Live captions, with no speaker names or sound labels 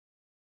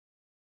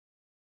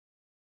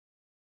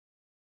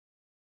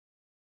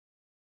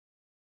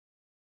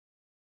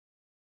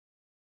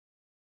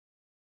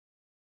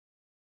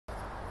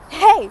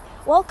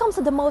Welcome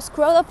to the most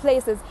crowded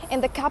places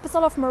in the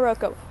capital of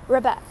Morocco,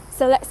 Rabat.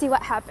 So let's see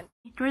what happened.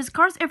 There is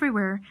cars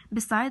everywhere.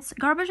 Besides,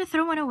 garbage is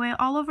thrown away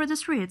all over the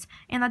streets.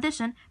 In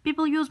addition,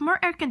 people use more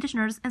air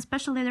conditioners, and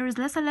especially there is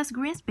less and less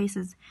green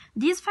spaces.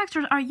 These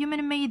factors are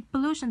human-made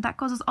pollution that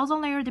causes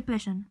ozone layer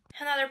depletion.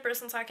 Another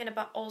person talking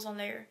about ozone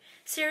layer.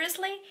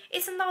 Seriously?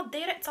 It's an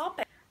outdated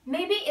topic.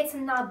 Maybe it's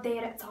an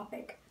outdated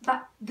topic,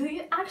 but do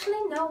you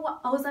actually know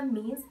what ozone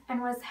means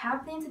and what is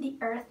happening to the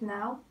Earth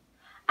now?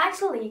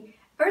 Actually,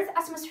 Earth's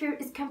atmosphere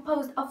is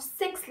composed of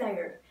 6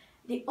 layers.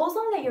 The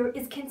ozone layer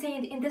is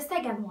contained in the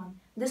second one,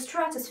 the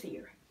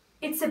stratosphere.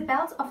 It's a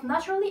belt of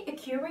naturally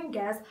occurring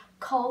gas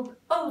called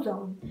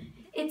ozone.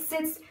 It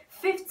sits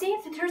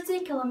 15 to 30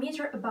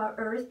 kilometers above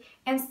Earth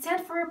and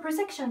stands for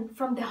protection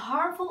from the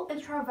harmful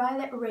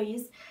ultraviolet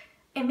rays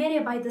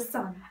emitted by the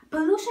sun.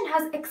 Pollution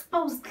has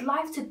exposed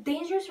life to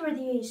dangerous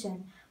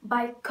radiation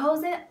by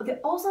causing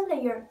the ozone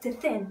layer to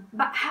thin.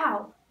 But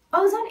how?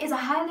 Ozone is a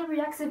highly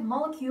reactive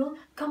molecule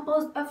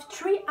composed of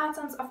 3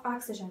 atoms of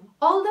oxygen.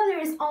 Although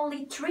there is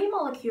only 3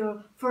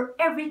 molecules for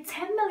every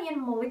 10 million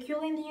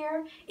molecules in the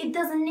air, it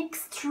does an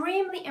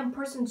extremely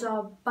important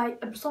job by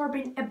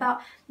absorbing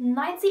about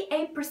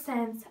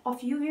 98%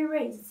 of UV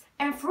rays.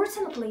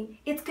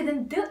 Unfortunately, it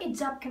couldn't do its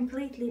job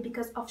completely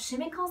because of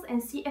chemicals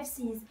and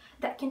CFCs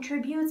that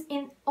contribute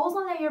in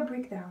ozone layer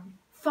breakdown.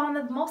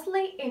 Found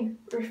mostly in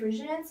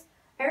refrigerants,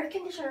 air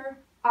conditioner,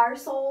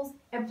 aerosols,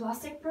 and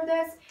plastic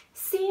products,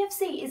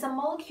 CFC is a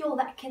molecule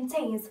that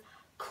contains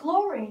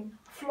chlorine,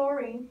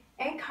 fluorine,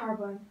 and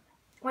carbon.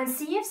 When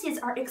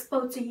CFCs are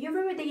exposed to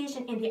UV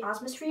radiation in the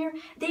atmosphere,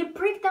 they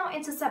break down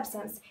into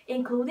substance,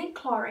 including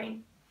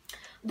chlorine.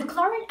 The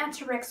chlorine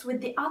interacts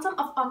with the atom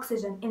of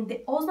oxygen in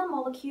the ozone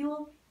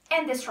molecule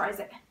and destroys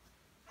it.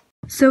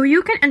 So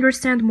you can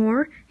understand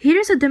more, here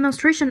is a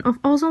demonstration of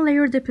ozone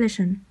layer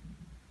depletion.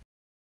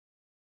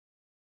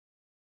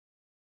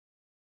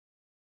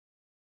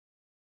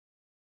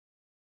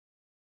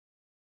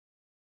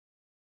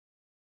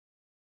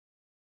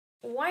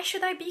 Why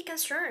should I be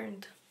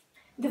concerned?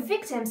 The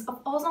victims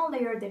of ozone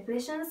layer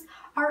depletions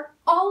are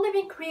all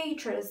living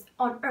creatures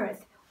on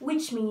Earth,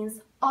 which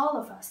means all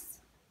of us.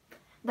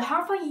 The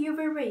harmful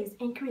UV rays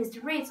increase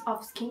the rates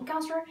of skin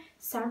cancer,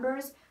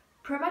 sunburns,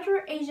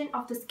 premature aging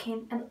of the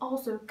skin, and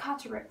also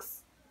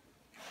cataracts.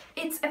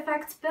 It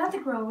affects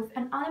plant growth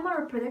and animal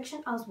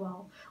reproduction as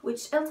well,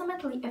 which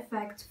ultimately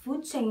affects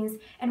food chains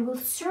and will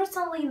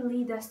certainly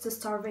lead us to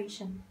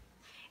starvation.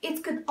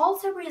 It could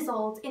also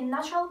result in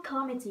natural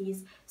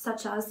calamities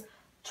such as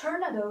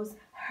tornadoes,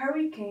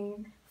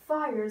 hurricanes,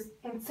 fires,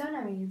 and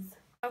tsunamis.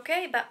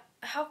 Okay, but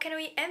how can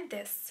we end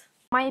this?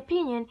 My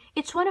opinion,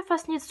 each one of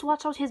us needs to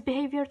watch out his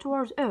behavior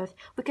towards Earth.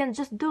 We can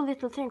just do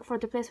little things for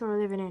the place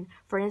we're living in.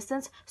 For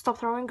instance, stop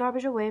throwing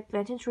garbage away,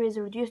 planting trees,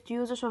 reduce the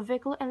usage of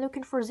vehicles, and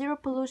looking for zero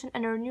pollution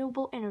and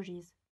renewable energies.